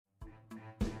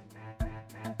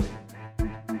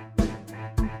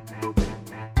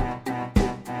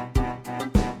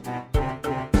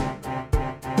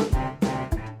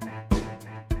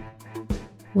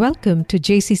Welcome to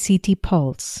JCCT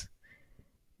Pulse.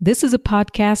 This is a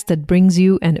podcast that brings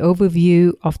you an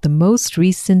overview of the most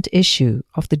recent issue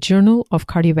of the Journal of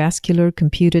Cardiovascular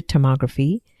Computed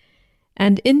Tomography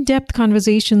and in-depth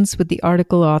conversations with the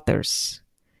article authors.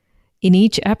 In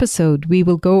each episode, we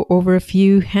will go over a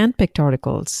few handpicked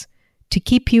articles to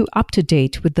keep you up to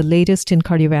date with the latest in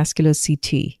cardiovascular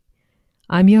CT.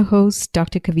 I'm your host,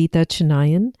 Dr. Kavita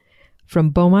Chennaiyan from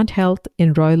Beaumont Health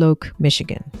in Royal Oak,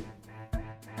 Michigan.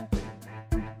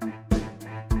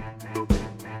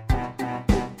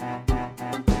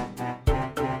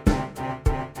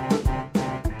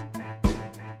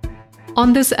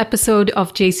 On this episode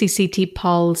of JCCT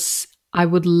Pulse, I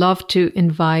would love to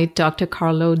invite Dr.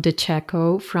 Carlo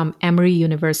DiCecco from Emory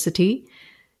University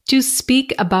to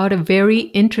speak about a very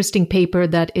interesting paper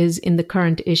that is in the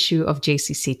current issue of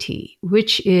JCCT,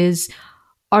 which is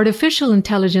Artificial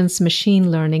Intelligence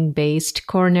Machine Learning-Based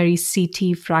Coronary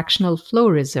CT Fractional Flow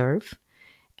Reserve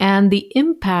and the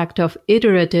Impact of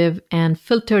Iterative and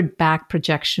Filtered Back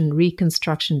Projection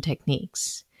Reconstruction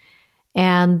Techniques.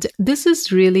 And this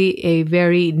is really a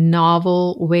very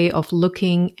novel way of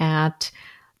looking at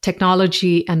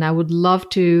technology, and I would love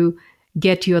to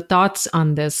get your thoughts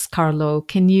on this, Carlo.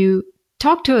 Can you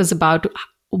talk to us about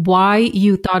why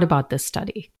you thought about this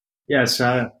study? Yes.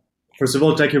 First of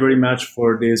all, thank you very much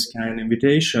for this kind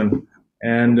invitation.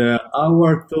 And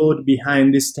our thought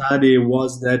behind this study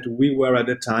was that we were at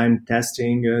the time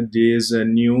testing this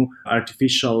new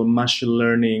artificial machine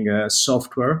learning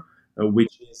software,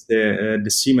 which is the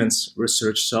Siemens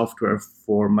research software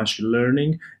for machine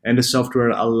learning. And the software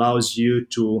allows you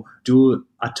to do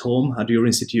at home, at your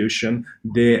institution,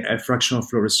 the fractional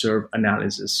flow reserve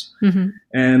analysis. Mm-hmm.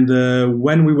 And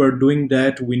when we were doing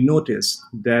that, we noticed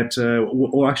that,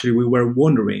 we were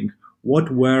wondering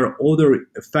what were other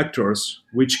factors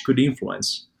which could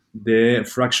influence the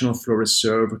fractional flow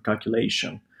reserve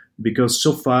calculation. Because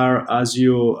so far, as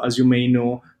you may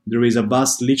know, there is a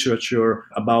vast literature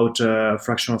about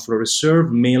fractional flow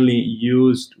reserve, mainly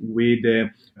used with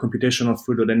computational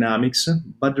fluidodynamics,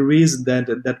 but there is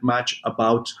that much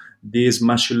about this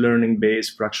machine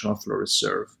learning-based fractional flow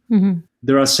reserve. Mm-hmm.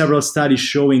 There are several studies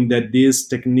showing that these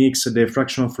techniques, the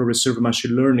fractional flow reserve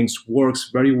machine learning,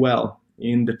 works very well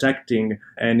in detecting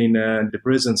and in the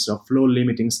presence of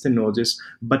flow-limiting stenosis.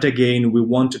 But again, we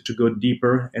wanted to go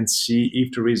deeper and see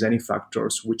if there is any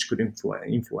factors which could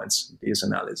influence this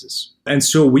analysis. And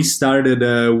so we started,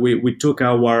 we took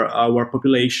our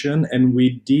population and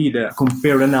we did a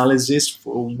compare analysis,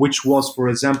 which was, for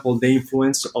example, the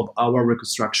influence of our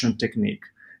reconstruction technique.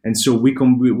 And so we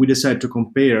decided to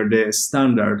compare the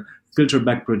standard filter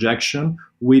back projection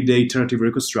with the iterative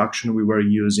reconstruction we were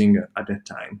using at that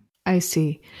time. I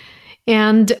see.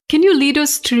 And can you lead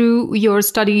us through your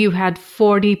study? You had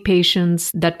 40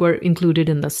 patients that were included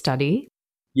in the study.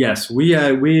 Yes, we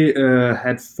had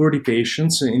 40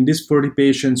 patients. In these 40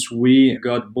 patients, we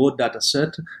got both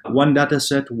datasets. One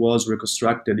dataset was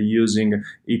reconstructed using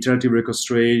iterative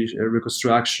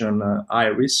reconstruction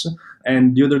iris,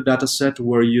 and the other dataset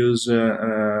was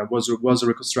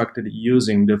reconstructed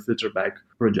using the filter back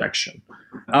projection.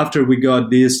 After we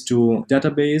got these two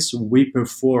databases, we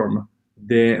performed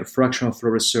the fractional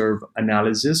flow reserve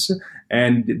analysis.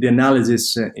 And the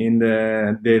analysis in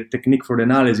the technique for the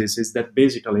analysis is that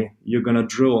basically you're going to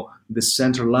draw the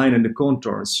center line and the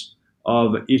contours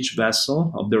of each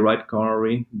vessel of the right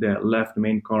coronary, the left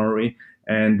main coronary,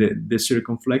 and the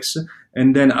circumflex.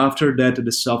 And then after that,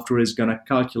 the software is going to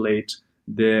calculate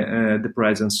the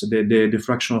presence, the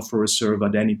fractional flow reserve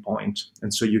at any point.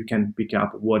 And so you can pick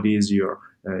up what is your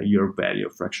value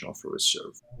of fractional flow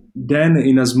reserve. Then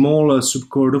in a small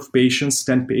subcohort of patients,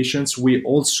 10 patients, we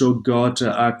also got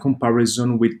a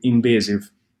comparison with invasive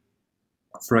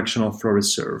fractional flow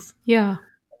reserve. Yeah.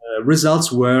 Results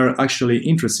were actually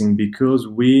interesting because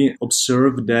we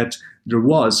observed that there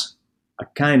was a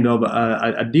kind of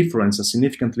a difference, a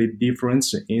significantly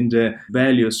difference in the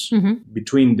values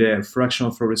between the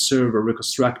fractional flow reserve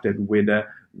reconstructed with the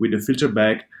filter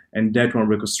back and that one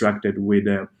reconstructed with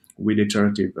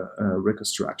iterative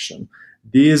reconstruction.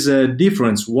 This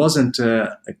difference wasn't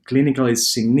clinically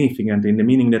significant in the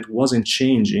meaning that wasn't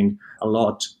changing a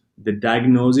lot the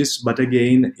diagnosis, but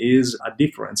again is a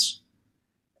difference.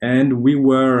 And we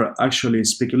were actually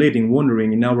speculating,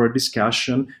 wondering in our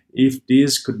discussion if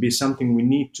this could be something we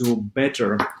need to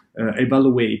better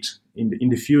evaluate in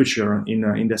the future in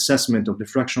the assessment of the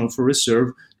fractional flow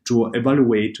reserve to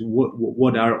evaluate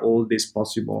what are all these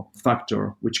possible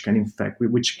factors which can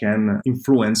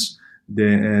influence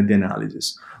the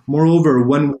analysis. Moreover,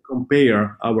 when we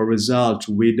compare our result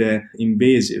with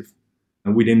invasive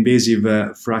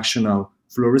fractional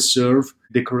Fluororeserve,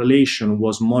 the correlation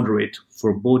was moderate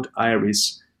for both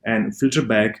iris and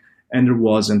filterback, and there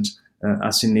wasn't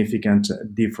a significant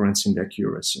difference in the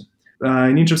accuracy.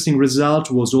 An interesting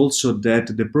result was also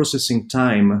that the processing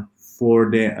time for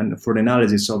the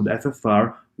analysis of the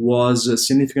FFR was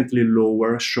significantly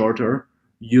lower, shorter,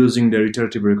 using the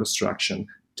iterative reconstruction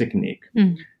technique,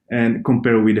 and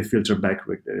compared with the filterback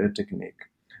technique.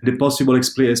 The possible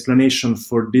explanation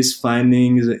for these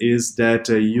findings is that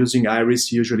using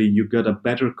iris, usually you get a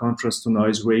better contrast to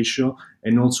noise ratio,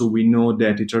 and also we know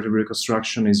that iterative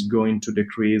reconstruction is going to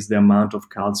decrease the amount of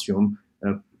calcium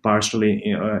partially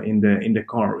in the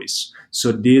coronaries.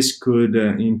 So this could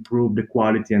improve the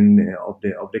quality of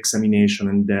the examination,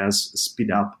 and thus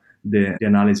speed up the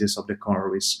analysis of the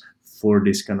coronaries for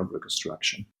this kind of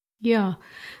reconstruction. Yeah,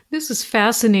 this is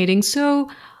fascinating. So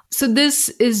this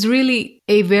is really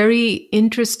a very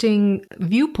interesting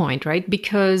viewpoint, right?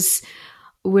 Because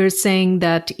we're saying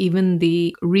that even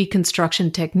the reconstruction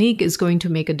technique is going to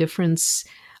make a difference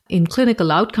in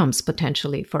clinical outcomes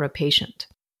potentially for a patient.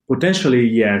 Potentially,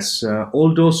 yes.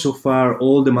 Although so far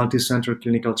all the multi-center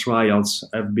clinical trials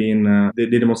have been, they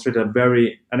demonstrated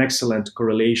an excellent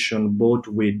correlation both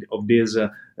of this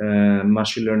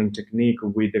machine learning technique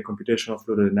with the computational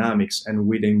fluid dynamics and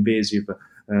with the invasive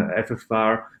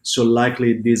FFR. So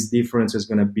likely this difference is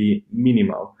going to be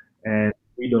minimal. And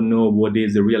we don't know what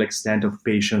is the real extent of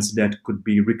patients that could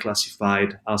be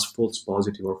reclassified as false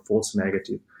positive or false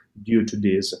negative due to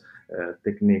these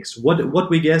techniques. What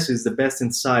we guess is the best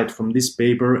insight from this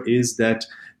paper is that,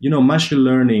 machine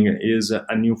learning is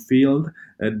a new field.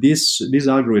 These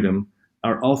algorithms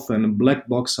are often black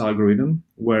box algorithm,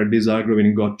 where this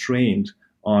algorithm got trained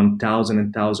on thousands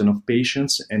and thousands of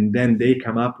patients, and then they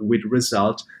come up with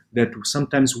results that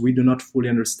sometimes we do not fully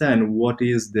understand what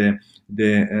is the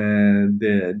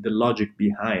logic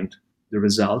behind the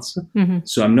results. Mm-hmm.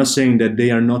 So I'm not saying that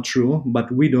they are not true,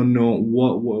 but we don't know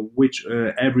which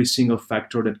every single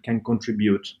factor that can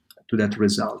contribute to that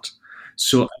result.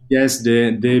 So I guess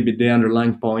the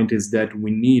underlying point is that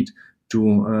we need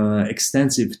to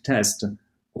extensive test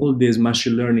all these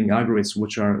machine learning algorithms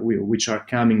which are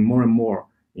coming more and more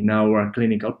in our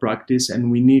clinical practice, and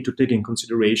we need to take in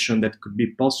consideration that could be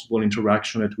possible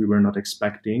interaction that we were not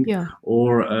expecting,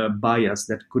 or bias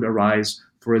that could arise,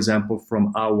 for example,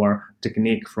 from our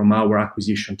technique, from our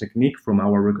acquisition technique, from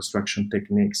our reconstruction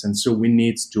techniques. And so we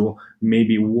need to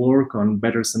maybe work on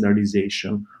better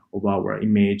standardization of our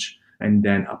image and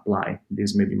then apply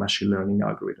this maybe machine learning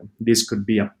algorithm. This could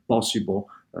be a possible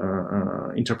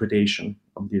interpretation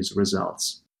of these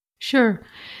results. Sure.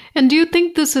 And do you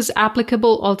think this is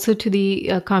applicable also to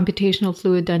the computational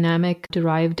fluid dynamic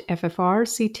derived FFR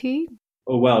CT?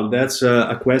 Oh, well, that's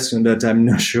a question that I'm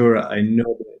not sure I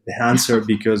know the answer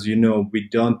because, we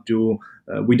don't do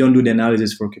the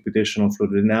analysis for computational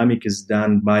fluid dynamic. Is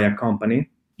done by a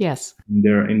company. Yes. In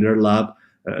their lab.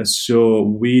 So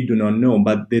we do not know.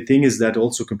 But the thing is that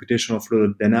also computational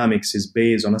fluid dynamics is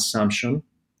based on assumption.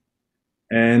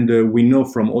 And we know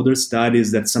from other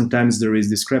studies that sometimes there is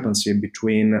discrepancy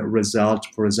between results,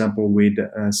 for example, with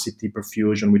CT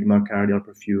perfusion, with myocardial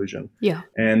perfusion. Yeah.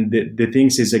 And the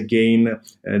things is, again,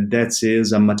 that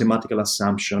is a mathematical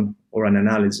assumption or an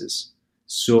analysis.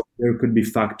 So there could be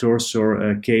factors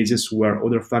or cases where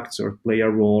other factors play a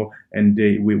role, and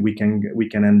we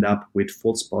can end up with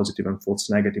false positive and false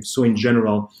negative. So in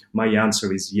general, my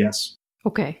answer is yes.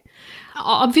 Okay.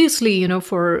 Obviously,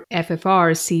 for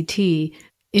FFR CT,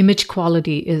 image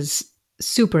quality is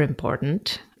super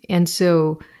important. And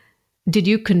so did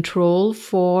you control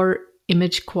for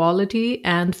image quality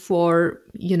and for,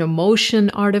 motion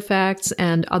artifacts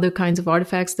and other kinds of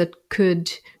artifacts that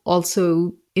could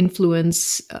also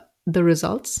influence the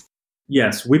results?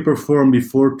 Yes, we perform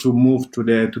before to move to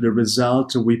the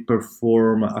result. We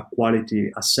perform a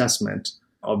quality assessment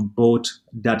of both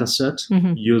dataset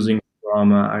using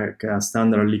from a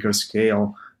standard Likert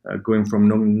scale, going from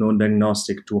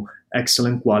non-diagnostic to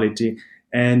excellent quality.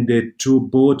 And to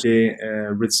both the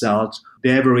result,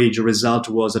 the average result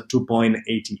was a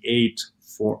 2.88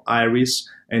 for iris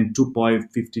and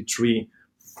 2.53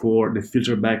 for the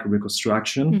filterback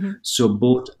reconstruction. Mm-hmm. So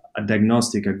both a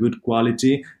diagnostic, a good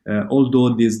quality,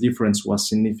 although this difference was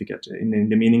significant in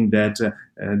the meaning that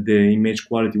the image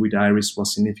quality with iris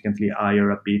was significantly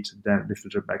higher a bit than the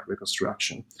filterback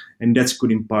reconstruction. And that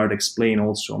could in part explain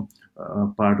also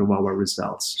part of our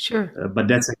results. Sure. But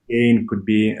that again could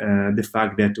be the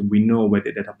fact that we know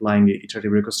that applying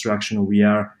iterative reconstruction, we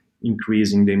are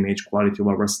increasing the image quality of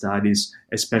our studies,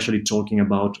 especially talking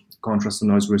about contrast to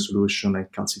noise resolution and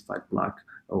calcified plaque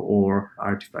or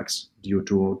artifacts due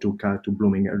to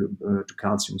blooming to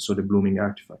calcium, so the blooming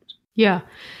artifact. Yeah.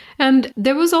 And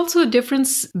there was also a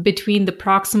difference between the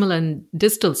proximal and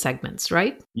distal segments,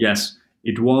 right? Yes,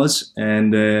 it was,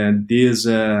 and this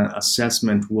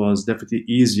assessment was definitely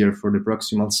easier for the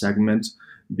proximal segment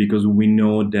because we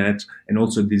know that, and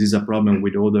also this is a problem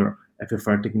with other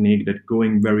FFR technique, that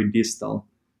going very distal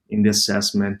in the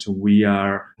assessment, we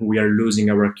are losing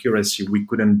our accuracy. We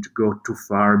couldn't go too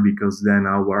far because then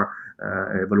our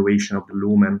evaluation of the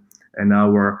lumen and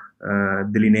our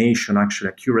delineation, actually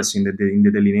accuracy in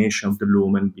the delineation of the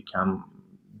lumen, become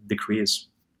decrease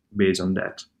based on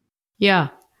that. Yeah.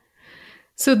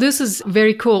 So this is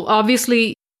very cool.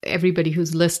 Obviously, everybody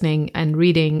who's listening and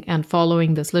reading and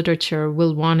following this literature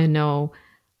will want to know,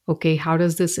 okay, how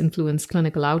does this influence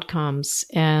clinical outcomes?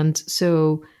 And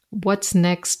so what's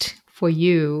next for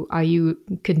you? Are you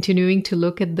continuing to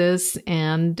look at this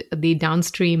and the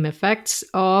downstream effects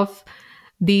of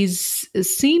these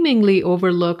seemingly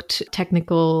overlooked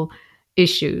technical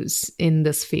issues in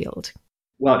this field?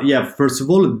 Well, yeah, first of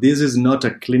all, this is not a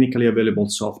clinically available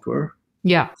software.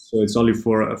 Yeah. So it's only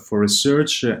for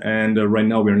research, and right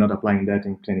now we're not applying that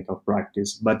in clinical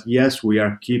practice. But yes, we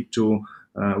keep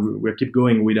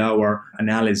going with our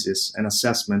analysis and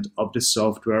assessment of the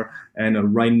software.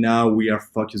 And right now we are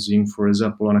focusing, for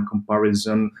example, on a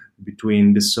comparison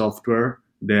between the software,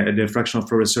 the fractional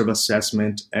flow reserve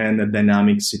assessment, and the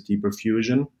dynamic CT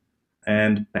perfusion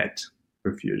and PET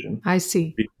perfusion. I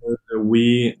see. Because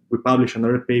we published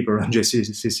another paper on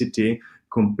JCCT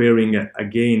comparing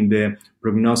again the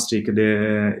prognostic,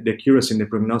 the accuracy and the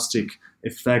prognostic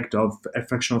effect of a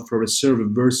fractional flow reserve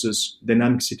versus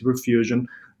dynamic CT perfusion,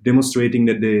 demonstrating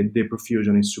that the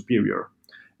perfusion is superior.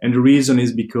 And the reason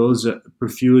is because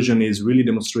perfusion is really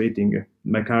demonstrating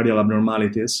myocardial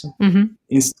abnormalities. Mm-hmm.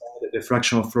 Instead, the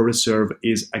fractional flow reserve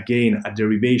is again a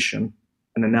derivation,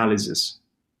 an analysis.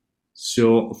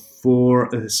 So for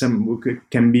some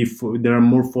there are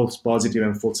more false positive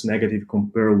and false negative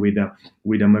compared with a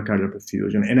myocardial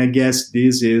perfusion, and I guess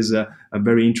this is a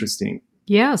very interesting.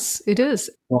 Yes, it is.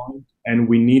 Point, and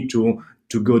we need to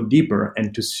go deeper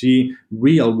and to see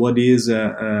real what is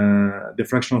the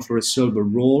fractional flow reserve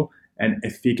role and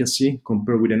efficacy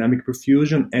compared with dynamic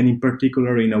perfusion, and in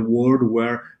particular in a world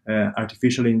where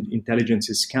artificial intelligence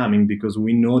is coming, because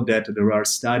we know that there are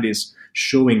studies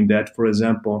showing that, for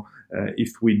example,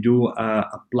 if we do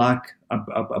a plaque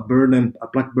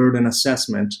burden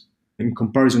assessment in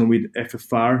comparison with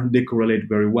FFR, they correlate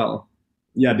very well.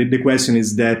 Yeah, the question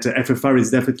is that FFR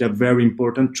is definitely a very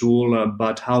important tool,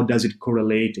 but how does it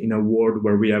correlate in a world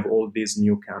where we have all these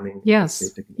new coming?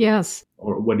 Yes, yes.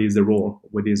 Or what is the role?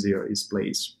 What is his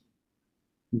place?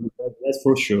 That's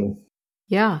for sure.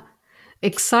 Yeah,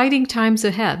 exciting times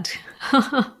ahead.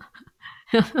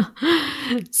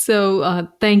 So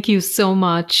thank you so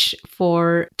much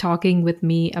for talking with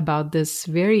me about this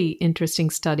very interesting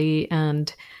study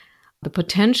and the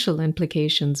potential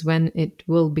implications when it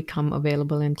will become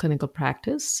available in clinical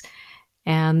practice.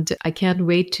 And I can't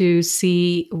wait to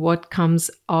see what comes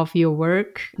of your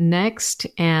work next.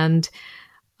 And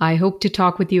I hope to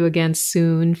talk with you again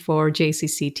soon for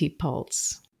JCCT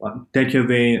Pulse. Well, thank you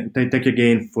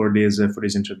again for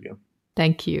this interview.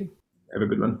 Thank you. Have a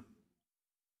good one.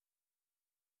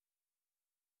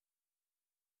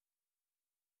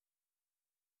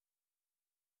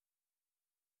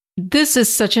 This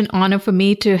is such an honor for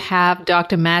me to have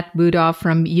Dr. Matt Budoff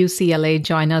from UCLA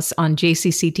join us on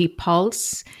JCCT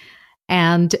Pulse.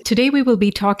 And today we will be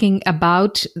talking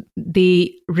about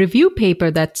the review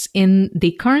paper that's in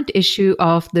the current issue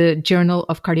of the Journal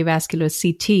of Cardiovascular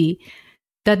CT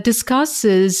that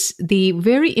discusses the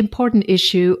very important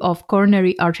issue of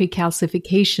coronary artery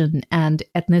calcification and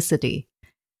ethnicity.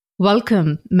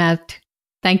 Welcome, Matt.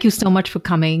 Thank you so much for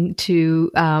coming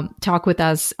to talk with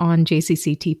us on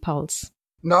JCCT Pulse.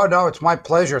 No, it's my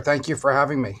pleasure. Thank you for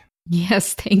having me.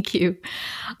 Yes, thank you.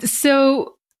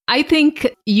 So I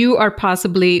think you are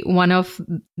possibly one of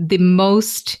the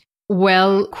most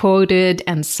well-quoted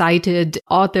and cited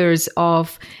authors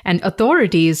of and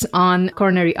authorities on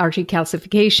coronary artery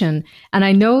calcification. And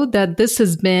I know that this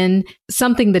has been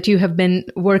something that you have been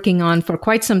working on for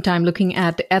quite some time, looking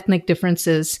at ethnic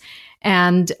differences.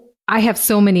 And I have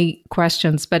so many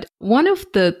questions, but one of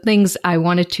the things I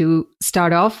wanted to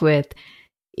start off with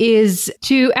is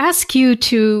to ask you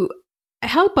to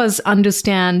help us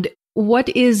understand what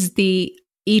is the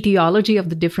etiology of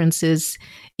the differences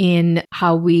in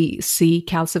how we see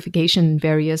calcification in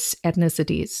various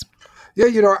ethnicities. Yeah,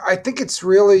 I think it's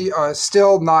really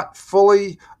still not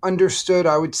fully understood.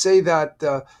 I would say that,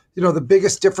 the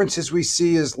biggest differences we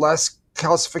see is less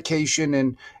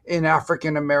calcification in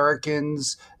African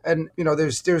Americans. And,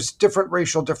 there's different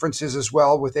racial differences as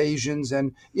well with Asians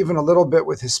and even a little bit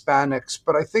with Hispanics.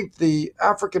 But I think the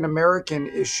African American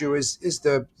issue is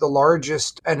the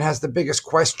largest and has the biggest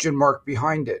question mark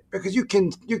behind it, because you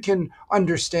can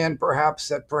understand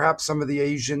that perhaps some of the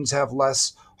Asians have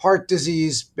less heart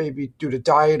disease, maybe due to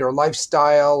diet or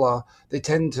lifestyle. They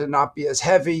tend to not be as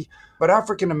heavy. But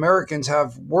African Americans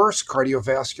have worse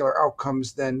cardiovascular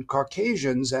outcomes than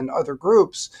Caucasians and other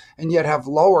groups, and yet have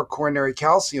lower coronary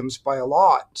calciums by a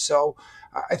lot. So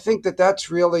I think that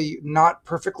that's really not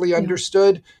perfectly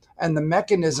understood. And the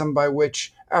mechanism by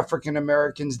which African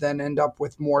Americans then end up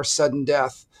with more sudden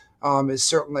death is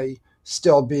certainly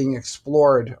still being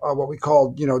explored, what we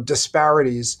call,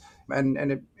 disparities.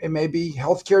 And it may be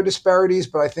healthcare disparities,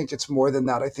 but I think it's more than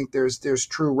that. I think there's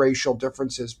true racial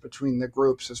differences between the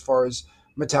groups as far as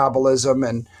metabolism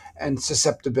and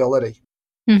susceptibility.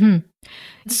 Mm-hmm.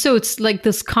 So it's like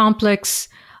this complex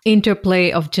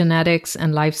interplay of genetics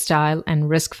and lifestyle and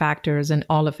risk factors and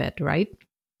all of it, right?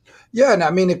 Yeah, and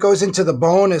I mean, it goes into the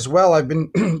bone as well. I've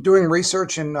been doing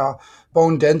research in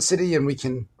bone density, and we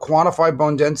can quantify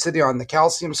bone density on the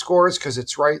calcium scores because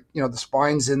it's right, the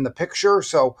spine's in the picture.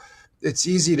 So it's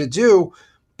easy to do.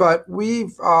 But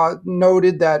we've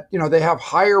noted that, they have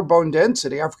higher bone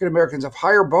density. African Americans have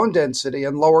higher bone density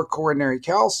and lower coronary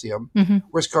calcium,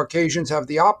 whereas Caucasians have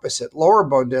the opposite, lower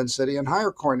bone density and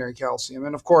higher coronary calcium.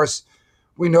 And of course,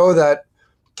 we know that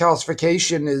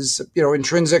calcification is,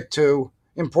 intrinsic to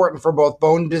important for both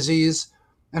bone disease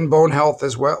and bone health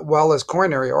as well as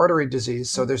coronary artery disease.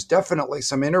 So there's definitely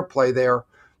some interplay there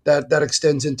that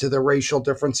extends into the racial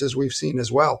differences we've seen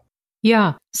as well.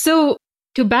 Yeah. So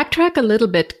to backtrack a little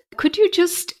bit, could you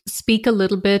just speak a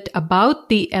little bit about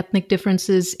the ethnic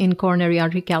differences in coronary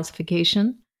artery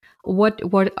calcification? What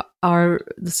are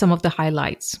some of the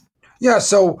highlights? Yeah,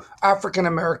 so African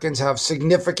Americans have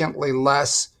significantly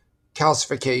less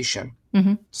calcification.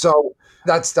 Mm-hmm. So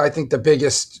that's, I think, the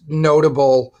biggest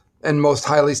notable and most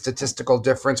highly statistical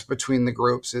difference between the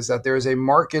groups is that there is a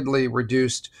markedly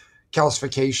reduced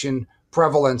calcification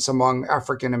prevalence among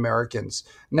African Americans.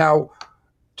 Now,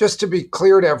 just to be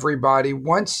clear to everybody,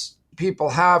 once people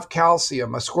have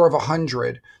calcium, a score of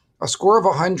 100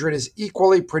 is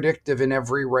equally predictive in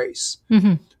every race.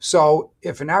 Mm-hmm. So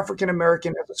if an African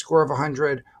American has a score of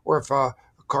 100, or if a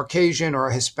Caucasian or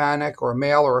a Hispanic or a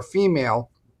male or a female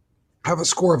have a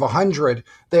score of 100,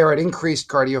 they are at increased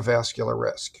cardiovascular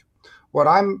risk.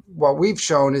 What we've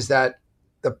shown is that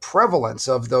the prevalence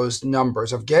of those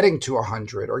numbers of getting to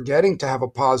 100 or getting to have a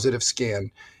positive scan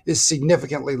is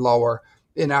significantly lower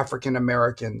in African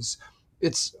Americans.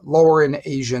 It's lower in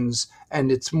Asians,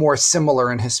 and it's more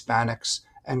similar in Hispanics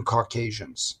and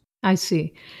Caucasians. I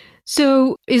see.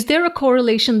 So is there a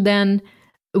correlation then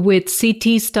with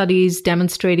CT studies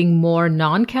demonstrating more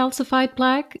non-calcified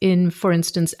plaque in, for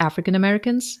instance, African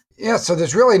Americans? Yeah, so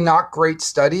there's really not great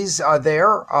studies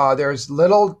there. There's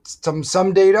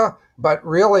some data, but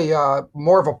really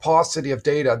more of a paucity of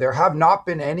data. There have not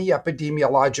been any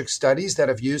epidemiologic studies that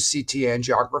have used CT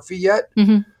angiography yet.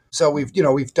 Mm-hmm. So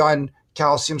we've done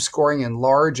calcium scoring in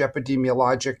large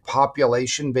epidemiologic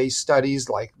population-based studies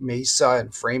like MESA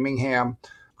and Framingham,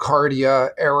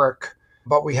 Cardia, ERIC,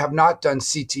 but we have not done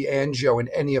CT angio in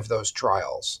any of those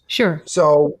trials. Sure.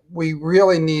 So we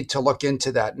really need to look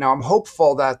into that. Now, I'm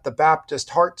hopeful that the Baptist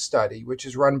Heart Study, which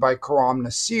is run by Karam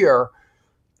Nasir,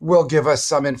 will give us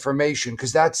some information,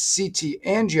 because that's CT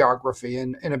angiography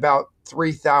in about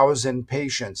 3,000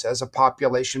 patients as a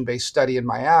population-based study in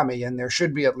Miami. And there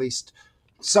should be at least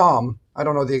some, I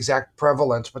don't know the exact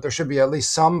prevalence, but there should be at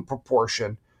least some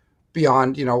proportion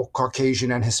beyond,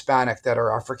 Caucasian and Hispanic that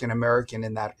are African American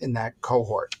in that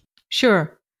cohort.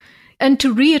 Sure. And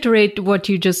to reiterate what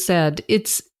you just said,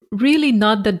 it's really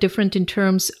not that different in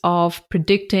terms of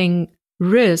predicting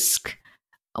risk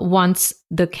once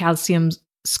the calcium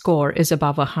score is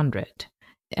above 100.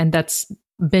 And that's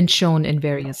been shown in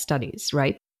various studies,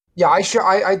 right? Yeah,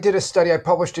 I did a study I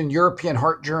published in European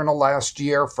Heart Journal last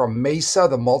year from MESA,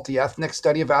 the multi-ethnic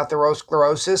study of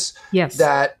atherosclerosis. Yes.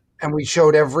 And we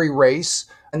showed every race.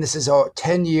 And this is a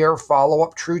 10-year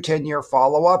follow-up, true 10-year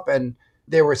follow-up. And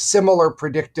there were similar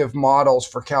predictive models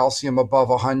for calcium above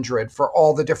 100 for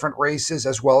all the different races,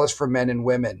 as well as for men and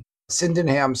women.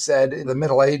 Sydenham said in the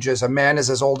Middle Ages, a man is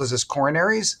as old as his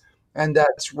coronaries. And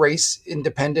that's race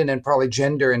independent and probably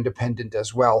gender independent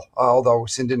as well. Although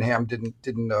Sydenham didn't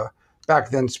back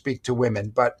then speak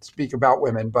about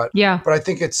women. But I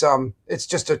think it's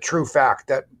just a true fact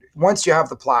that once you have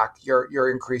the plaque,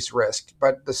 you're increased risk.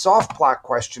 But the soft plaque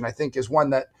question, I think, is one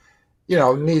that,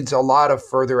 needs a lot of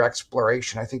further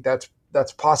exploration. I think that's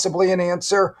that's possibly an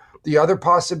answer. The other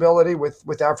possibility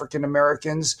with African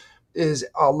Americans is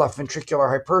left ventricular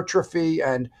hypertrophy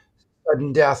and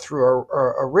sudden death through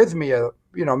arrhythmia,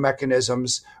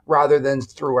 mechanisms rather than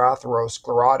through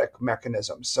atherosclerotic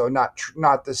mechanisms. So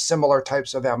not the similar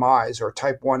types of MIs or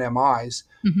type 1 MIs,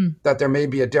 that there may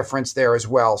be a difference there as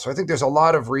well. So I think there's a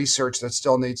lot of research that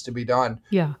still needs to be done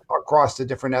across the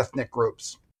different ethnic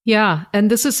groups. Yeah,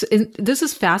 and this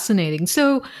is fascinating.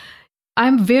 So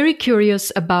I'm very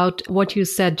curious about what you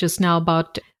said just now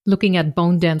about looking at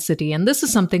bone density. And this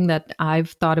is something that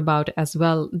I've thought about as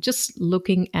well, just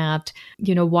looking at,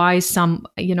 why some,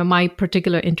 my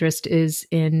particular interest is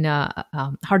in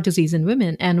heart disease in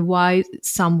women and why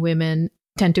some women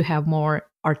tend to have more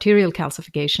arterial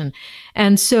calcification.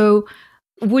 And so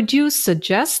would you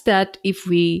suggest that if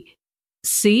we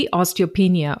see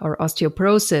osteopenia or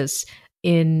osteoporosis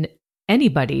in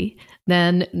anybody,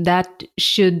 then that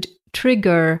should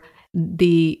trigger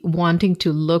the wanting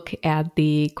to look at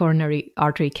the coronary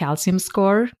artery calcium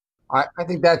score? I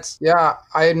think that's,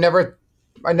 I never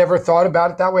thought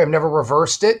about it that way. I've never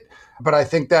reversed it, but I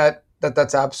think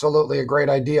that's absolutely a great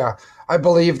idea. I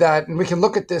believe that, and we can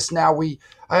look at this now.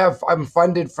 I'm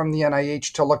funded from the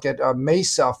NIH to look at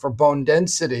MESA for bone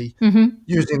density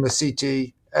using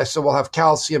the CT. So we'll have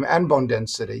calcium and bone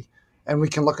density. And we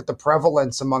can look at the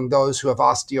prevalence among those who have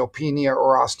osteopenia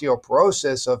or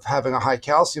osteoporosis of having a high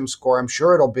calcium score. I'm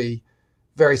sure it'll be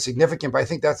very significant, but I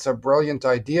think that's a brilliant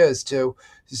idea is to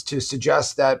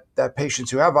suggest that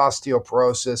patients who have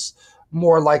osteoporosis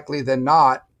more likely than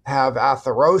not have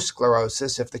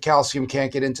atherosclerosis. If the calcium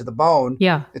can't get into the bone,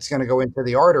 it's going to go into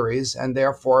the arteries, and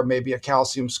therefore maybe a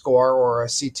calcium score or a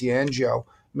CT angio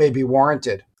may be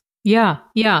warranted. Yeah.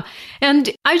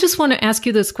 And I just want to ask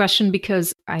you this question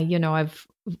because I've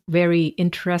very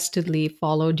interestedly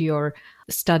followed your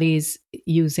studies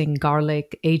using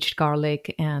aged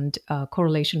garlic and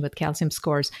correlation with calcium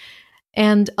scores.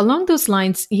 And along those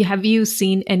lines, have you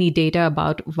seen any data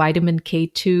about vitamin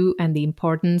K2 and the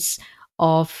importance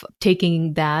of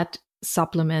taking that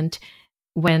supplement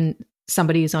when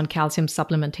somebody is on calcium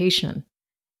supplementation?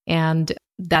 And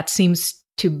that seems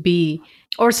to be,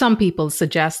 or some people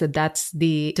suggest that that's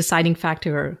the deciding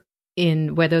factor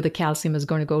in whether the calcium is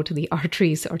going to go to the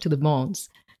arteries or to the bones.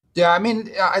 Yeah, I mean,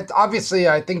 obviously,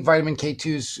 I think vitamin K2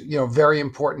 is, very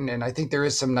important. And I think there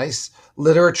is some nice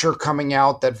literature coming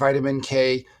out that vitamin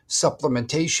K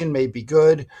supplementation may be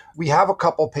good. We have a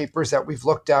couple papers that we've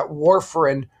looked at,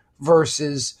 warfarin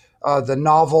versus the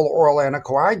novel oral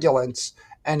anticoagulants.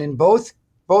 And in both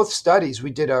studies, we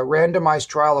did a randomized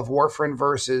trial of warfarin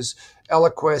versus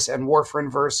Eliquis and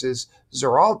warfarin versus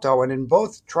Xarelto. And in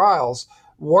both trials,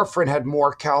 warfarin had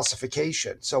more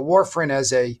calcification. So warfarin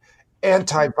as a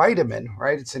antivitamin,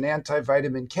 right? It's an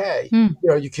antivitamin K.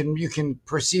 You can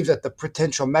perceive that the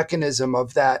potential mechanism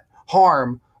of that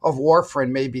harm of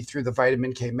warfarin may be through the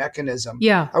vitamin K mechanism.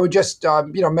 Yeah. I would just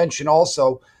mention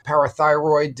also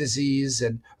parathyroid disease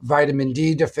and vitamin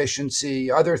D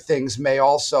deficiency. Other things may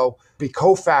also be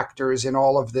cofactors in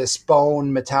all of this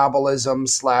bone metabolism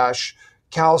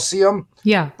 / calcium.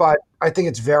 Yeah. But I think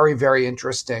it's very, very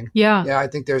interesting. Yeah. I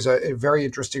think there's a very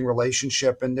interesting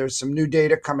relationship, and there's some new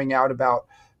data coming out about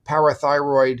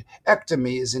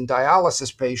parathyroidectomies in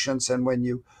dialysis patients. And when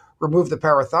you remove the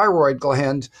parathyroid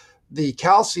gland, the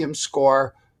calcium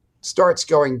score starts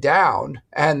going down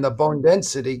and the bone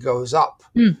density goes up.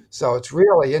 So it's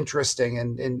really interesting.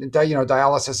 And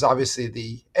dialysis is obviously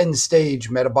the end stage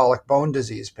metabolic bone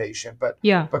disease patient, but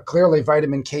clearly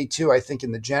vitamin K2, I think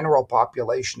in the general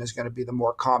population is going to be the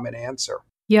more common answer.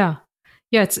 Yeah.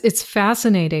 It's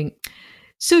fascinating.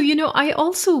 So, I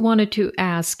also wanted to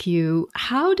ask you,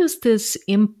 how does this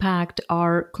impact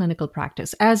our clinical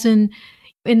practice? As in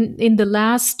the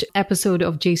last episode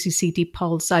of JCCT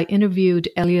Pulse, I interviewed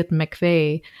Elliot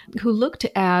McVeigh, who looked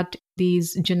at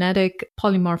these genetic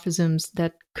polymorphisms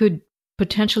that could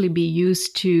potentially be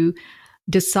used to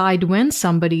decide when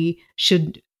somebody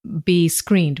should be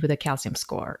screened with a calcium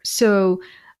score. So,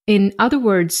 in other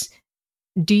words,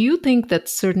 do you think that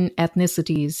certain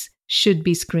ethnicities should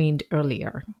be screened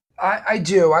earlier? I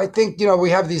do. I think,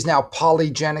 we have these now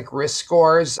polygenic risk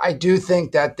scores. I do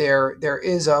think that there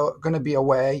is going to be a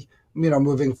way,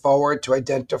 moving forward to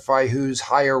identify who's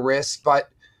higher risk. But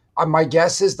my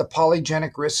guess is the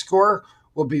polygenic risk score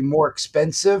will be more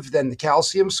expensive than the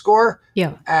calcium score.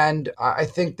 Yeah. And I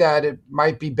think that it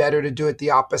might be better to do it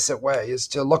the opposite way, is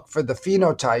to look for the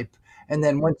phenotype. And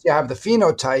then once you have the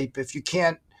phenotype, if you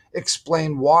can't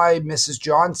explain why Mrs.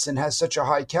 Johnson has such a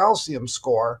high calcium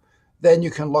score, then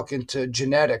you can look into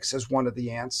genetics as one of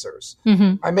the answers.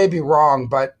 Mm-hmm. I may be wrong,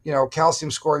 but calcium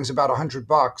scoring is about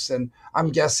 $100, and I'm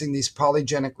guessing these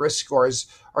polygenic risk scores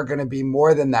are going to be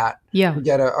more than that Yeah. to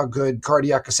get a good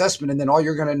cardiac assessment. And then all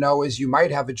you're going to know is you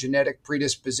might have a genetic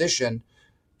predisposition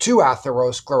to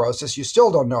atherosclerosis. You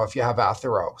still don't know if you have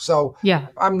athero. So Yeah.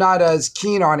 I'm not as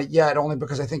keen on it yet, only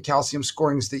because I think calcium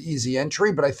scoring is the easy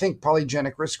entry, but I think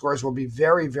polygenic risk scores will be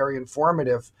very, very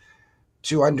informative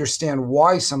to understand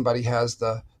why somebody has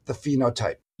the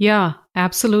phenotype. Yeah,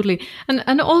 absolutely.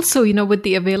 And also, with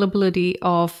the availability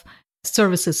of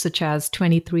services such as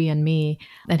 23andMe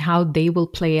and how they will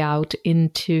play out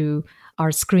into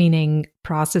our screening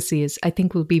processes, I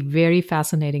think will be very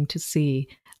fascinating to see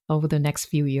over the next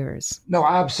few years. No,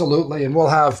 absolutely. And we'll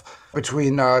have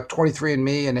between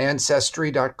 23andMe and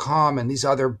Ancestry.com and these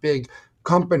other big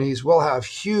companies, we'll have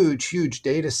huge, huge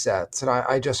data sets. And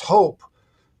I just hope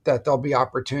that there'll be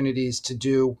opportunities to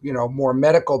do, more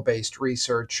medical-based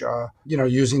research,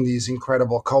 using these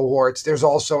incredible cohorts. There's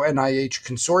also NIH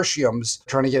consortiums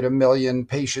trying to get 1 million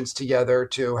patients together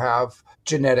to have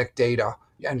genetic data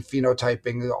and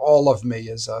phenotyping. All of Me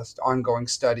is an ongoing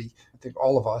study. I think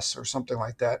All of Us or something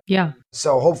like that. Yeah.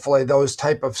 So hopefully those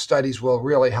type of studies will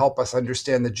really help us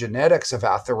understand the genetics of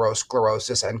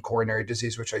atherosclerosis and coronary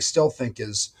disease, which I still think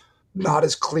is not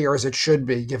as clear as it should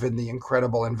be given the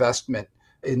incredible investment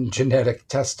in genetic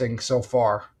testing so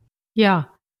far. Yeah.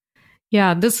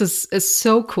 Yeah, this is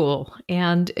so cool.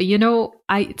 And,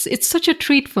 it's such a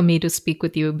treat for me to speak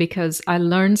with you because I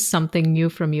learn something new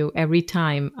from you every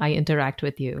time I interact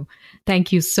with you.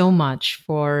 Thank you so much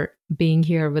for being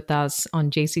here with us on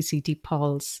JCCT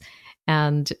Pulse.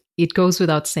 And it goes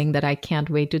without saying that I can't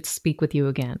wait to speak with you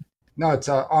again. No, it's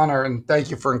an honor. And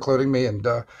thank you for including me. And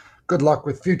good luck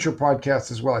with future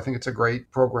podcasts as well. I think it's a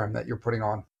great program that you're putting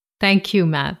on. Thank you,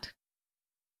 Matt.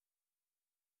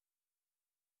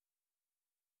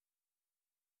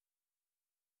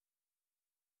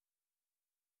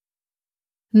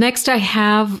 Next, I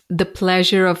have the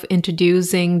pleasure of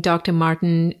introducing Dr.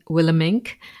 Martin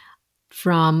Willemincke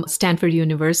from Stanford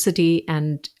University.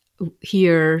 And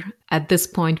here at this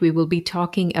point, we will be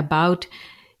talking about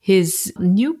his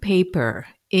new paper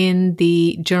in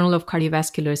the Journal of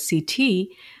Cardiovascular CT,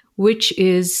 which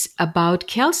is about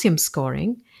calcium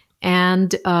scoring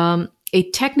and a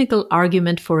technical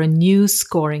argument for a new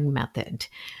scoring method.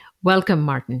 Welcome,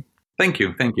 Martin. Thank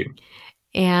you. Thank you.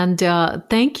 And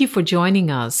thank you for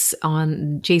joining us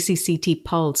on JCCT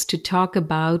Pulse to talk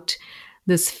about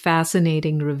this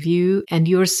fascinating review and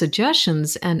your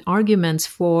suggestions and arguments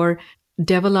for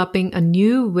developing a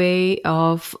new way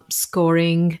of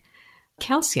scoring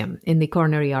calcium in the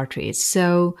coronary arteries.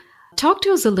 So talk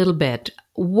to us a little bit.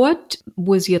 What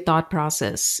was your thought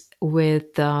process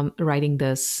with writing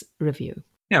this review?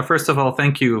 Yeah, first of all,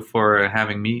 thank you for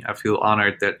having me. I feel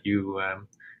honored that you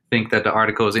think that the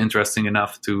article is interesting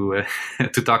enough to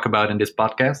to talk about in this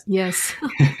podcast. Yes.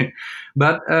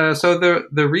 But so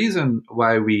the reason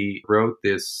why we wrote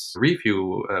this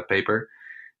review paper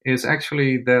is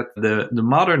actually that the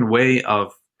modern way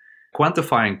of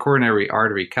quantifying coronary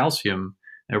artery calcium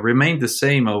remained the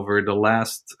same over the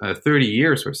last 30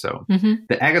 years or so. Mm-hmm.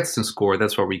 The Agatston score,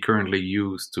 that's what we currently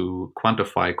use to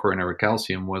quantify coronary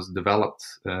calcium, was developed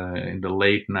in the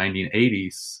late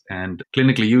 1980s and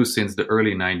clinically used since the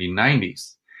early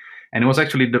 1990s. And it was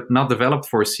actually not developed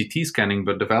for CT scanning,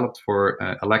 but developed for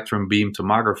electron beam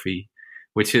tomography,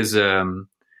 which is a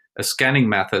scanning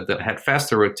method that had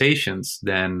faster rotations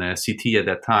than CT at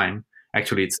that time.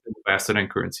 Actually, it's still faster than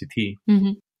current CT.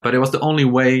 Mm-hmm. But it was the only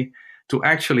way to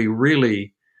actually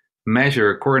really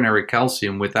measure coronary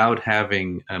calcium without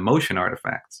having motion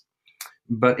artifacts.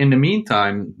 But in the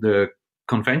meantime, the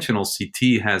conventional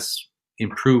CT has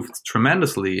improved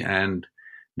tremendously and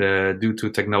due to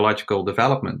technological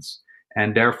developments.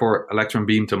 And therefore, electron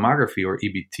beam tomography, or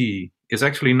EBT, is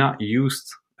actually not used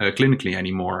clinically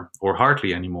anymore, or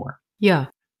hardly anymore. Yeah.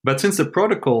 But since the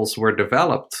protocols were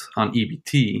developed on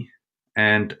EBT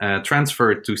and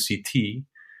transferred to CT,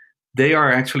 they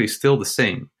are actually still the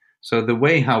same. So the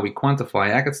way how we quantify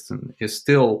Agatston is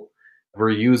still,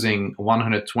 we're using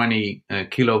 120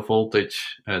 kilovoltage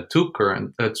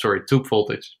tube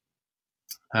voltage.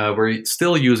 We're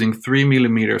still using 3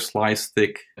 millimeter slice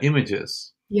thick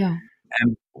images. Yeah.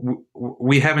 And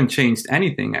we haven't changed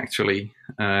anything actually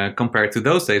compared to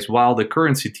those days, while the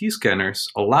current CT scanners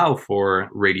allow for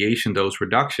radiation dose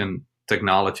reduction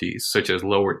technologies such as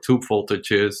lower tube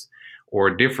voltages or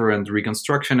different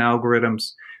reconstruction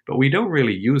algorithms, but we don't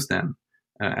really use them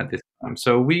at this time.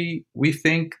 So we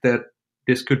think that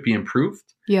this could be improved.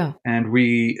 Yeah. And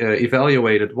we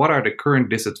evaluated what are the current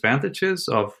disadvantages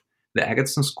of the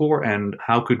Agatston score and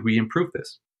how could we improve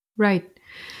this? Right.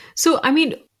 So, I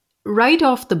mean, right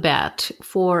off the bat,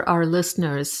 for our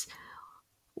listeners,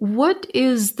 what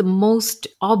is the most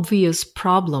obvious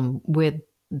problem with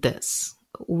this,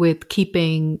 with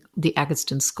keeping the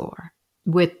Agatston score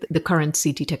with the current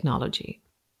CT technology?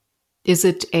 Is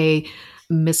it a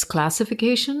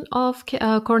misclassification of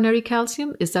coronary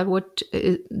calcium? Is that what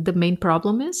the main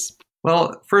problem is?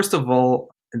 Well, first of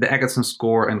all, the Agatston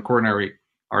score and coronary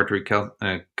artery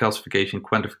calcification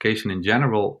quantification in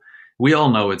general, we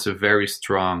all know it's a very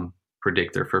strong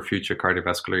predictor for future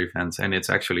cardiovascular events, and it's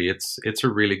a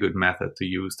really good method to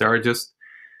use. There are just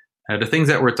the things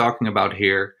that we're talking about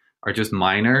here are just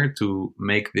minor to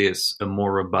make this a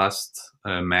more robust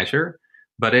measure,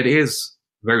 but it is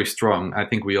very strong. I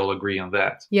think we all agree on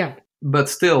that. Yeah. But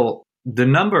still, the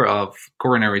number of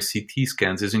coronary CT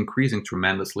scans is increasing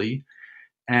tremendously,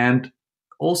 and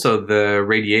also the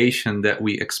radiation that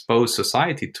we expose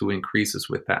society to increases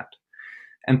with that.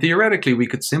 And theoretically, we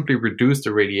could simply reduce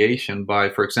the radiation by,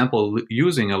 for example,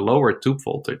 using a lower tube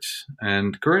voltage.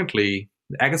 And currently,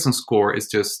 the Agatston score is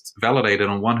just validated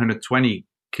on 120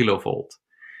 kilovolt.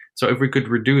 So if we could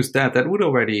reduce that, that would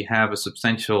already have a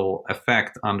substantial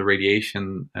effect on the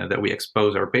radiation that we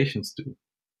expose our patients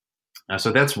to.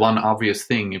 So that's one obvious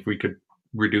thing. If we could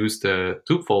reduce the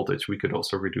tube voltage, we could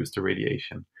also reduce the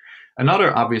radiation.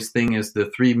 Another obvious thing is the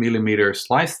 3 millimeter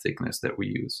slice thickness that we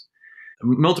use.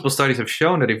 Multiple studies have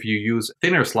shown that if you use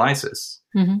thinner slices,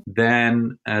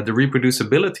 then the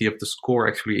reproducibility of the score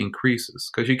actually increases.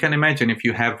 Because you can imagine if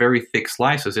you have very thick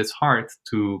slices, it's hard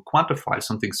to quantify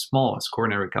something small as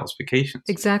coronary calcifications.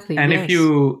 Exactly. And yes. if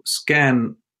you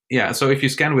scan, if you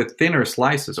scan with thinner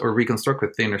slices or reconstruct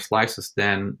with thinner slices,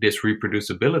 then this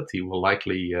reproducibility will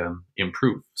likely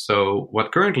improve. So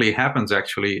what currently happens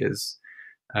actually is,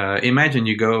 imagine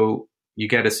you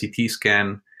get a CT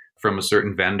scan from a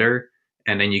certain vendor,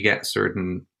 and then you get a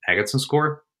certain Agatston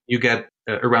score. You get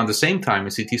around the same time a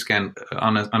CT scan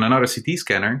on another CT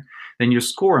scanner, then your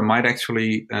score might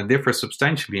actually differ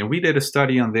substantially. And we did a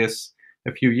study on this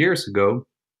a few years ago,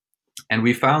 and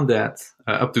we found that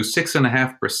up to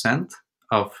 6.5%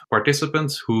 of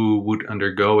participants who would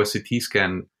undergo a CT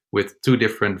scan with two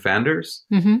different vendors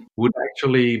would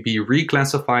actually be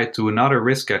reclassified to another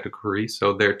risk category,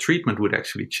 so their treatment would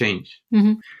actually change.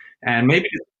 And maybe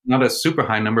it's not a super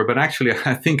high number, but actually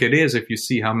I think it is if you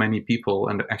see how many people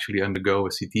actually undergo a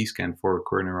CT scan for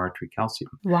coronary artery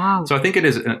calcium. Wow. So I think it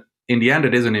is, in the end,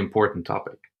 it is an important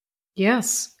topic.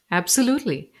 Yes,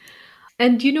 absolutely.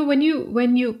 And when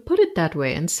you put it that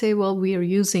way and say, well, we are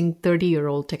using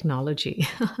 30-year-old technology,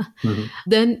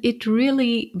 then it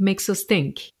really makes us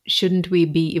think, shouldn't we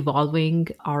be evolving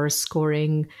our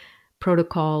scoring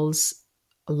protocols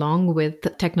along with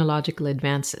technological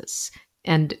advances?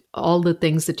 And all the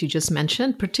things that you just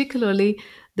mentioned, particularly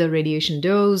the radiation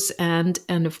dose and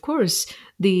of course,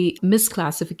 the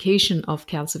misclassification of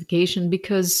calcification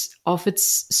because of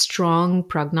its strong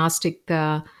prognostic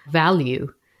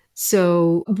value.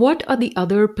 So what are the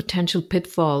other potential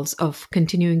pitfalls of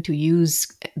continuing to use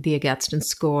the Agatston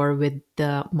score with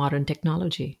the modern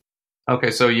technology? Okay,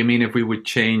 so you mean if we would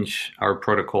change our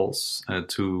protocols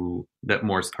to that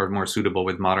are more suitable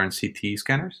with modern CT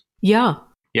scanners? Yeah.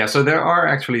 Yeah, so there are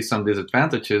actually some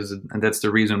disadvantages, and that's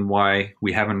the reason why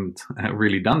we haven't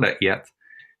really done that yet,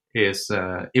 is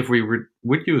if we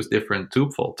would use different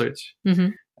tube voltage.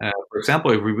 For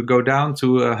example, if we would go down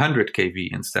to 100 kV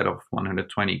instead of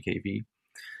 120 kV,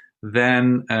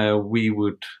 then we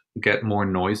would get more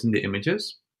noise in the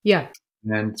images. Yeah.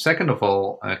 And second of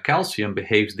all, calcium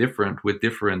behaves different with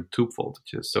different tube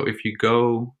voltages. So if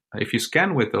you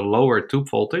scan with a lower tube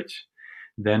voltage,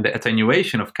 then the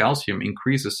attenuation of calcium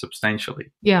increases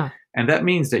substantially. Yeah. And that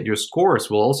means that your scores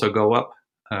will also go up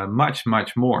much,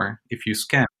 much more if you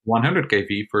scan 100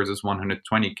 kV versus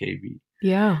 120 kV.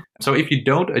 Yeah. So if you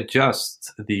don't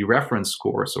adjust the reference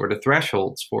scores or the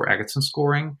thresholds for Agatston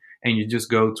scoring, and you just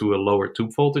go to a lower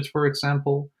tube voltage, for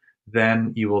example,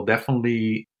 then you will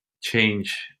definitely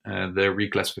change the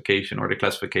reclassification or the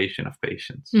classification of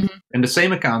patients. And the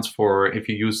same accounts for if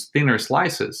you use thinner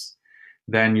slices,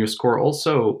 then your score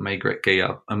also may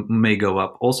go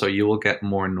up. Also, you will get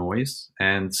more noise.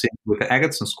 And with the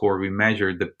Agatston score, we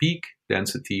measure the peak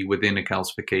density within a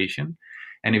calcification.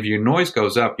 And if your noise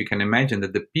goes up, you can imagine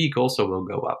that the peak also will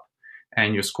go up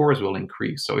and your scores will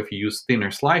increase. So if you use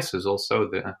thinner slices, also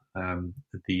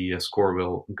the score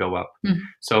will go up.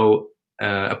 So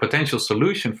a potential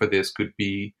solution for this could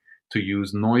be to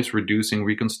use noise reducing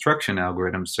reconstruction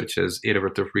algorithms such as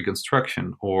iterative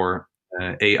reconstruction or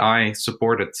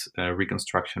AI-supported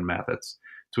reconstruction methods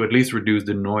to at least reduce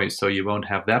the noise so you won't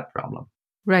have that problem.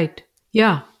 Right.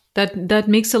 Yeah. That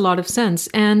makes a lot of sense.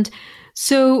 And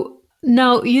so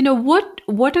now,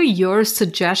 what are your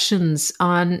suggestions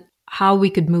on how we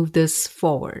could move this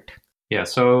forward? Yeah,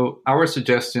 so our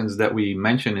suggestions that we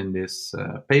mention in this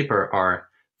paper are,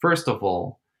 first of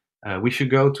all, we should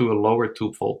go to a lower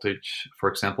tube voltage, for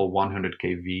example, 100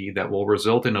 kV, that will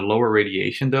result in a lower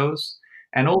radiation dose,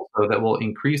 and also that will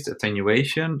increase the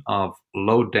attenuation of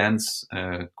low dense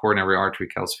coronary artery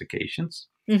calcifications.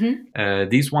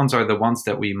 These ones are the ones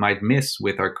that we might miss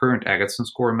with our current Agatston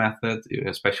score method,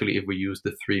 especially if we use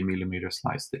the 3 millimeter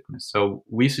slice thickness. So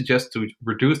we suggest to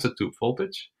reduce the tube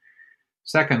voltage.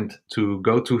 Second, to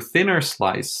go to thinner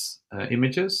slice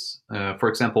images, for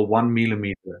example, 1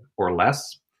 millimeter or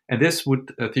less. And this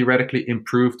would theoretically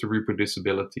improve the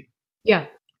reproducibility. Yeah.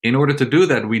 In order to do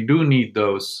that, we do need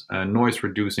those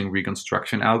noise-reducing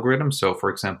reconstruction algorithms. So,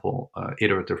 for example,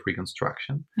 iterative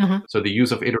reconstruction. So the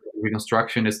use of iterative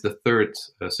reconstruction is the third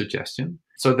suggestion.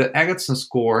 So the Agatston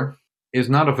score is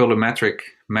not a volumetric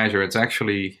measure.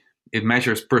 It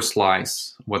measures per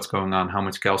slice what's going on, how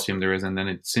much calcium there is, and then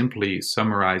it simply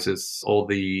summarizes all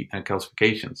the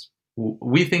calcifications.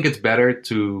 We think it's better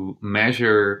to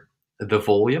measure the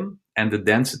volume and the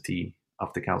density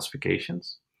of the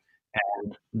calcifications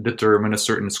and determine a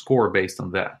certain score based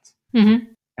on that.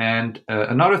 And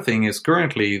another thing is,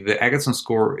 currently the Agatston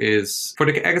score for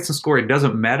the Agatston score, it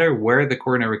doesn't matter where the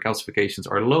coronary calcifications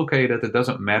are located. It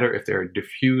doesn't matter if they're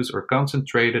diffuse or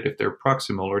concentrated, if they're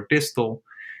proximal or distal.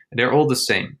 They're all the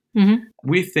same.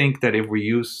 We think that if we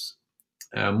use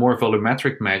more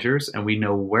volumetric measures and we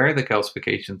know where the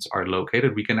calcifications are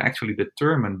located, we can actually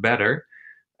determine better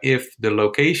if the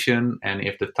location and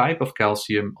if the type of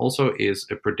calcium also is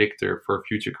a predictor for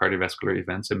future cardiovascular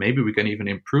events. And maybe we can even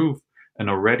improve an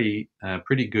already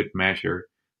pretty good measure,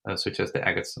 such as the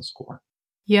Agatston score.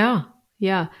 Yeah.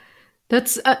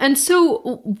 That's and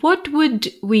so what would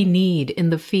we need in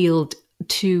the field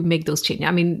to make those changes?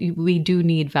 I mean, we do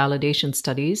need validation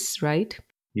studies, right?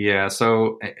 Yeah,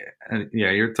 so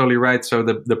you're totally right. So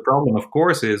the problem, of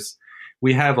course, is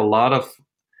we have a lot of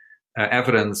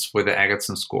evidence for the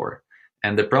Agatston score.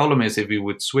 And the problem is, if we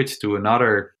would switch to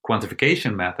another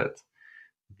quantification method,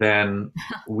 then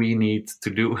we need to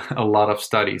do a lot of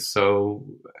studies. So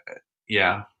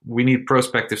we need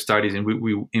prospective studies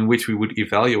in which we would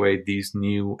evaluate these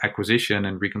new acquisition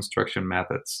and reconstruction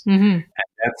methods. And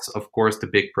that's, of course, the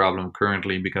big problem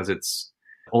currently, because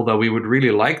although we would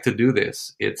really like to do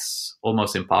this, it's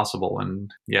almost impossible.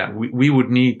 And we would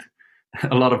need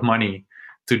a lot of money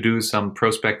to do some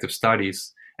prospective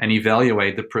studies and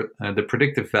evaluate the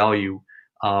predictive value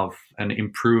of an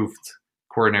improved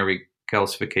coronary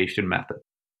calcification method.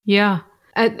 Yeah,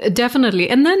 definitely.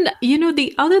 And then,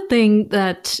 the other thing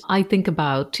that I think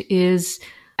about is,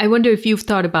 I wonder if you've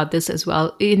thought about this as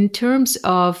well, in terms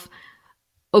of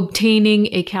obtaining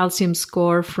a calcium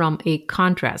score from a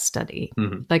contrast study,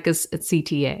 like a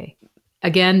CTA.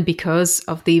 Again, because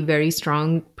of the very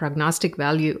strong prognostic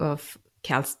value of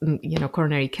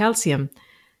coronary calcium,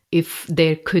 if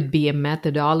there could be a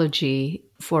methodology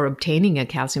for obtaining a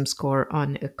calcium score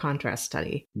on a contrast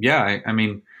study. Yeah, I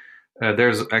mean,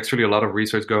 there's actually a lot of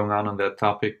research going on that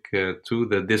topic too.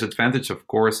 The disadvantage, of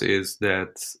course, is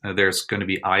that there's going to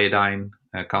be iodine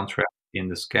contrast in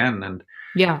the scan. And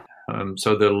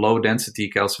so the low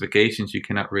density calcifications you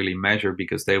cannot really measure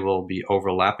because they will be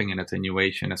overlapping in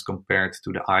attenuation as compared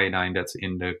to the iodine that's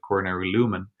in the coronary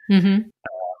lumen.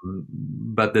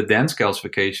 But the dense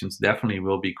calcifications definitely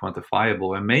will be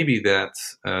quantifiable. And maybe that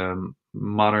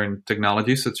modern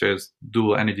technologies such as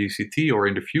dual energy CT, or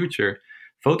in the future,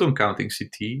 photon counting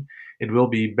CT, it will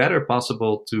be better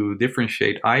possible to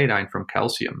differentiate iodine from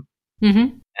calcium.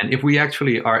 And if we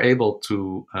actually are able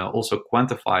to also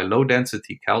quantify low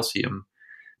density calcium,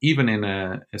 even in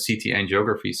a CT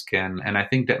angiography scan, and I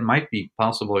think that might be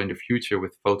possible in the future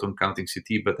with photon counting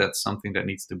CT, but that's something that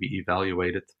needs to be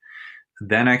evaluated.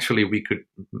 Then actually we could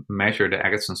measure the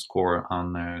Agatston score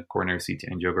on coronary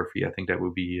CT angiography. I think that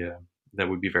would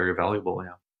be very valuable.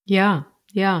 Yeah.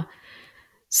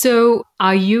 So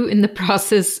are you in the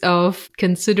process of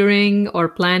considering or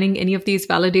planning any of these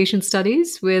validation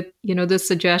studies with, the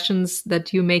suggestions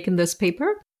that you make in this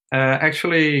paper?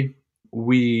 Actually,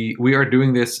 we are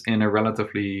doing this in a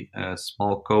relatively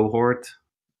small cohort.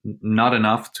 Not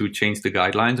enough to change the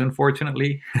guidelines,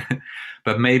 unfortunately.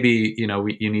 But maybe,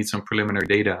 you need some preliminary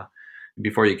data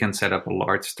before you can set up a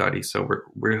large study. So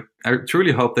I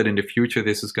truly hope that in the future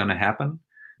this is going to happen.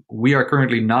 We are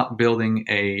currently not building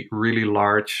a really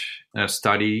large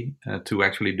study to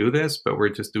actually do this, but we're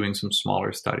just doing some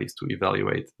smaller studies to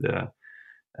evaluate the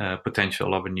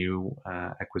potential of a new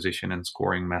acquisition and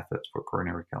scoring method for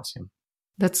coronary calcium.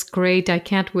 That's great. I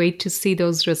can't wait to see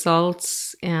those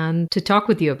results and to talk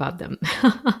with you about them.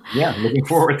 Yeah, looking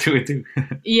forward to it too.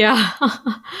 Yeah.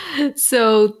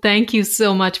 So thank you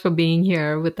so much for being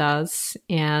here with us,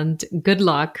 and good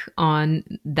luck on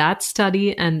that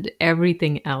study and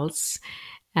everything else.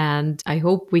 And I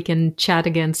hope we can chat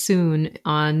again soon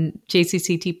on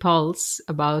JCCT Pulse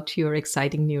about your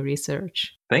exciting new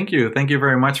research. Thank you. Thank you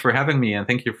very much for having me, and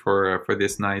thank you for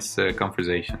this nice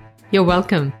conversation. You're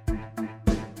welcome.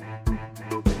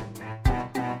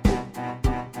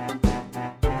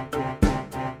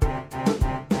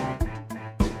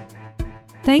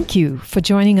 Thank you for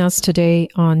joining us today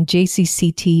on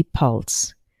JCCT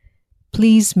Pulse.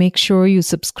 Please make sure you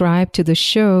subscribe to the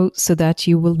show so that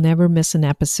you will never miss an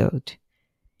episode.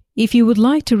 If you would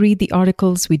like to read the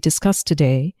articles we discussed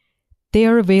today, they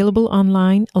are available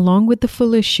online along with the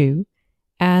full issue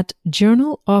at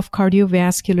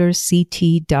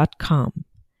journalofcardiovascularct.com.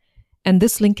 And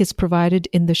this link is provided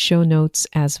in the show notes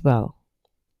as well.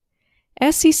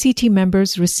 SCCT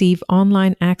members receive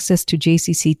online access to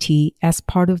JCCT as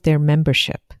part of their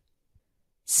membership.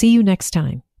 See you next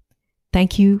time.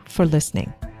 Thank you for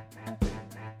listening.